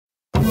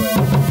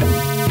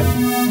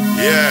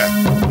Yeah.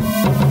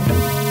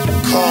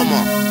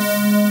 Karma.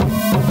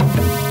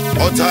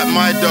 Hold tight,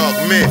 my dog,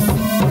 Myth.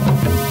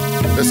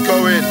 Let's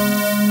go in.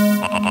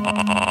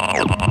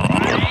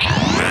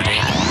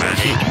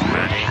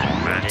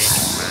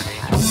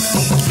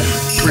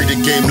 Pre the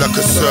game like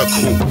a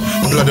circle.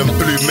 Blood and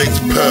blue makes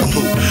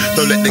purple.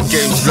 Don't let the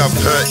game's love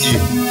hurt you.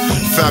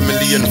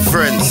 Family and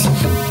friends,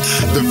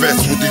 the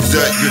rest will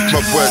desert you if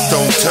my words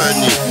don't turn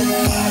you.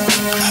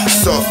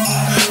 Soft,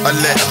 I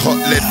let hot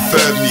lead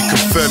firm me.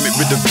 Confirm it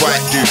with the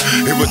right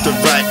dude. It was the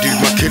right dude.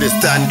 My kid is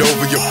stand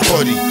over your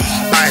body.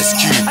 Ice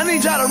Cube. I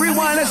need y'all to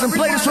rewind this and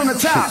play this from the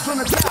top.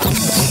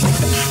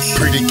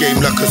 Pre the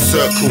game like a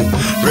circle.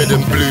 Red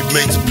and blue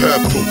makes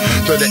purple.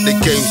 Don't let the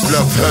game's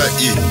love hurt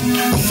you.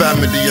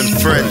 Family and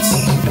friends,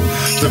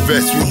 the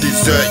rest will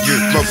desert you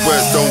if my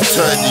words don't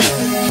turn you.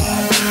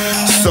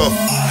 Soft,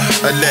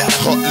 I let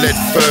hot lead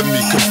firm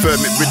me.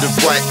 Confirm it with the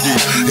right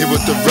dude. It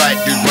was the right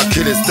dude. My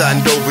killer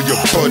stand over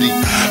your body.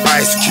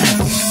 Ice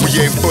Cube.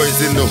 We ain't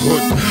boys in the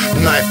hood.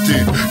 Knife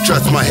dude.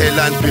 Trust my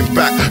hairline's been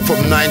back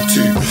from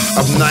 9-2.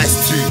 I'm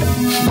nice too.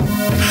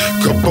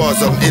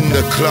 Bars, I'm in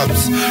the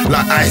clubs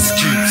like ice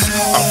cubes.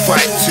 I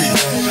fight too.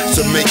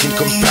 So making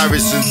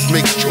comparisons,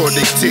 make sure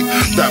they tick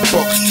that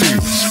box too.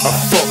 I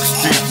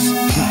fox dudes.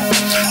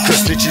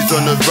 Cause snitches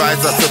on the rise,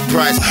 I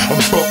surprise.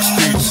 I'm box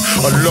dudes,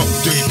 I lock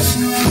dudes.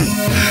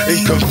 In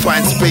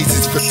confined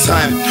spaces for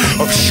time.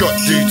 I've shot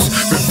dudes,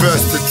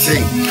 reverse the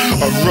thing.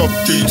 I rob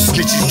dudes,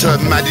 snitches turn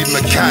Maddie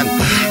McCann.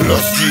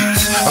 Lost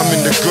youths, I'm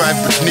in the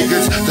grind with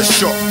niggas that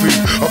shot through.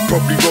 I'm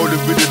probably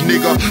rolling with a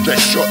nigga that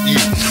shot you.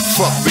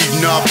 Fuck me,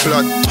 nah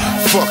blood,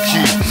 fuck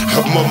you.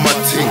 I'm on my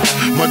ting,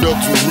 my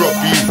dogs will rob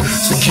you.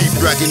 So keep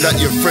bragging that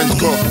your friends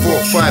got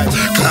 4-5.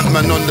 Clamp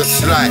man on the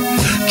slide,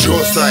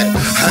 jaw side,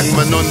 hang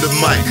man on the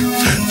mic.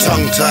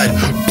 Tongue tied,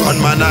 bun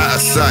man out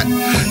of sight.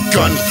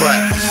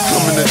 Gunfight,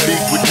 I'm in the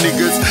league with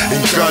niggas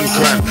in gun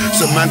crime.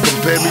 So man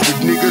compare me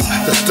with niggas,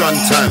 that's done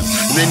time.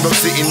 Name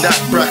box it in that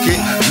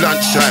bracket,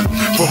 lunchtime.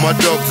 For my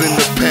dogs in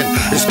the pen,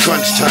 it's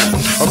crunch time.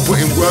 I'm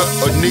putting work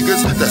on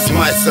niggas, that's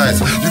my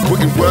size. You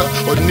putting work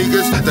on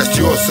niggas, that's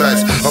your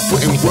size. I'm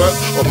putting work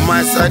on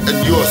my side and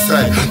your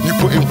side. You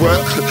putting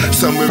work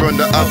somewhere on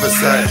the other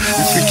side.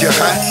 You think you're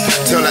high?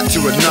 Tell that to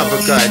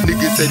another guy.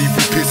 Niggas said he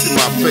be pissing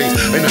my face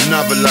in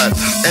another life.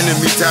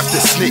 Enemies have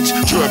to snitch,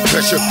 draw a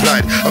pressure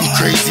plied. I'm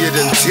crazier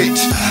than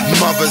Titch,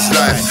 mother's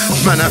life.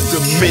 Man have to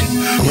mint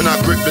when I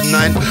grip the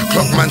 9.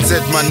 Clock man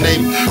said my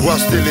name while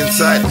still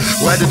inside.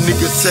 Why the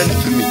niggas send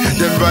for me,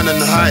 then run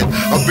and hide?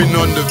 I've been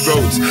on the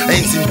roads,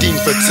 ain't seen Dean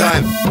for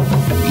time.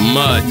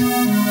 Mud.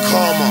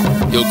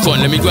 Karma. Yo,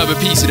 Chron, let me grab a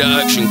piece of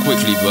that action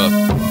quickly, bro.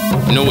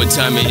 You know what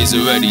time it is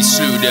already.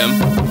 Slew them,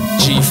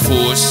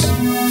 G-Force,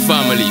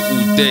 family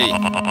all day.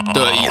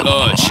 Dirty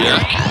arch, yeah?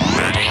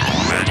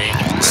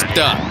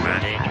 Stop.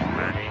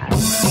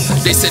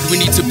 They said we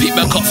need to pick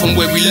back up from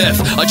where we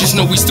left. I just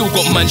know we still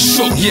got man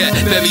shook, yeah,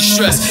 very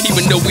stressed.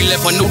 Even though we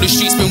left, I know the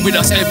streets been with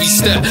us every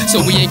step.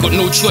 So we ain't got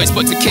no choice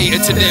but to cater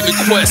to their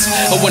requests.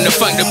 I wanna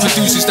thank the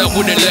producers that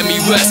wouldn't let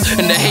me rest,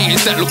 and the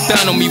haters that looked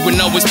down on me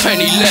when I was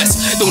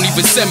penniless. Don't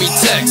even send me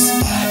texts,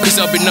 cause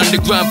I've been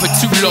underground for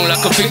too long,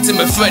 like a victim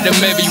of Fred and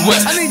Mary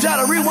West. I need y'all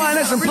to rewind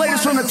this and play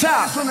this from the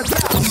top.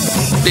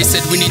 They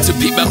said we need to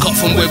pick back up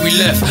from where we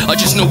left. I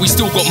just know we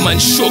still got man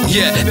shook,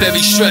 yeah,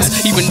 very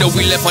stressed. Even though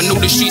we left, I know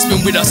the streets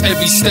been with us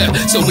every step.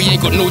 So we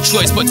ain't got no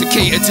choice but to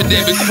cater to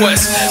their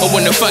requests. I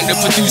wanna thank the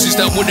producers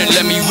that wouldn't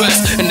let me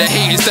rest, and the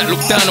haters that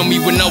looked down on me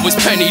when I was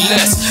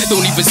penniless.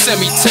 Don't even send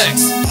me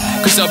texts,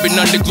 cause I've been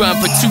underground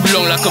for too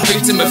long, like a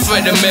victim of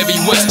Fred and Mary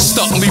West.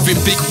 Stuck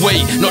moving big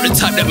weight, not the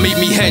type that made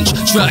me hench.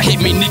 Try to hit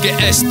me, nigga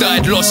S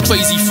died, lost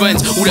crazy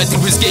friends. All that did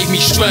was gave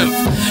me strength.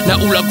 Now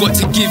all I got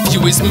to give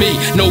you is me.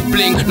 No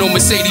bling, no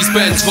Mercedes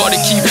Benz. Rather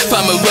keep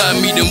fam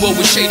around me than roll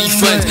with shady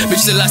friends. With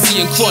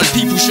Selasi and Chron,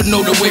 people should know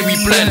the way we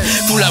blend.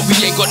 Feel like we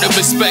ain't got the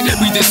respect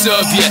we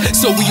deserve yet,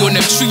 so we on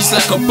them trees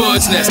like a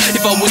bird's nest.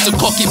 If I was to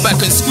cock it back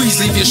and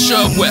squeeze, leave your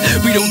shirt wet.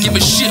 We don't give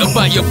a shit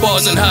about your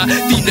bars and how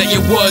deep that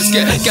your words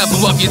get.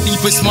 Gather up your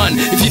deepest man.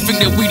 If you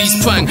think that we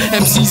these prank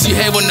MCs you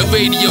hear on the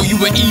radio,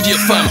 you an idiot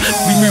fam.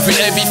 We moving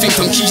everything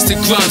from keys to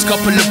grams.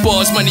 Couple of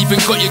bars, man,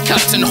 even got your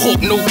Captain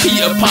Hook, no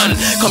Peter Pan.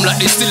 Come like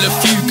there's still a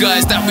few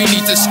guys that we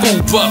need to school,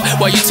 bruh.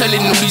 Why you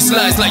telling all these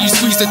lies like you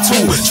squeezed a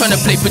tool? Trying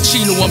to play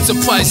Pacino, I'm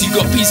surprised you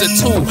got piece of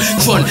tool.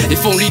 Chron,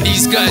 if only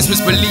these guys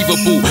was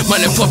believable,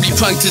 man, they probably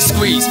pranked to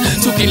squeeze.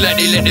 Talking like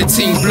they let the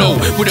team blow,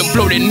 wouldn't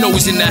blow their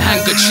nose in the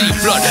handkerchief.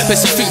 Blood,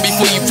 best you think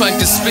before you prank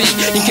to speak,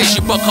 in case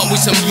you buck up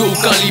with some yo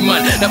gully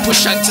man that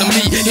push shank to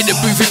me. Hit the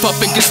booth if I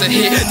think it's a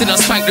hit, then I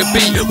spank the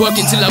beat.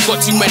 Working till I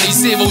got too many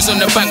zeros on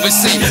the bank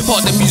receipt.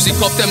 Part the music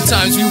off them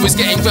times we was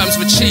getting grams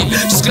for cheap.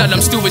 Just glad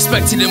I'm still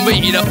respected and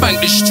rated, I bank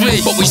the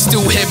street. But we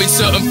still hearing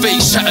certain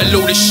fakes chat a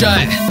load of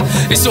shite.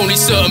 It's only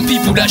certain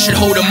people that should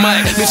hold a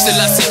mic. With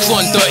Selasi,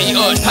 Chron, dirty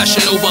urge,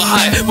 passion over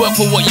high. Work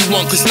for what you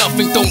want, cause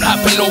nothing don't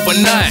happen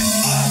overnight.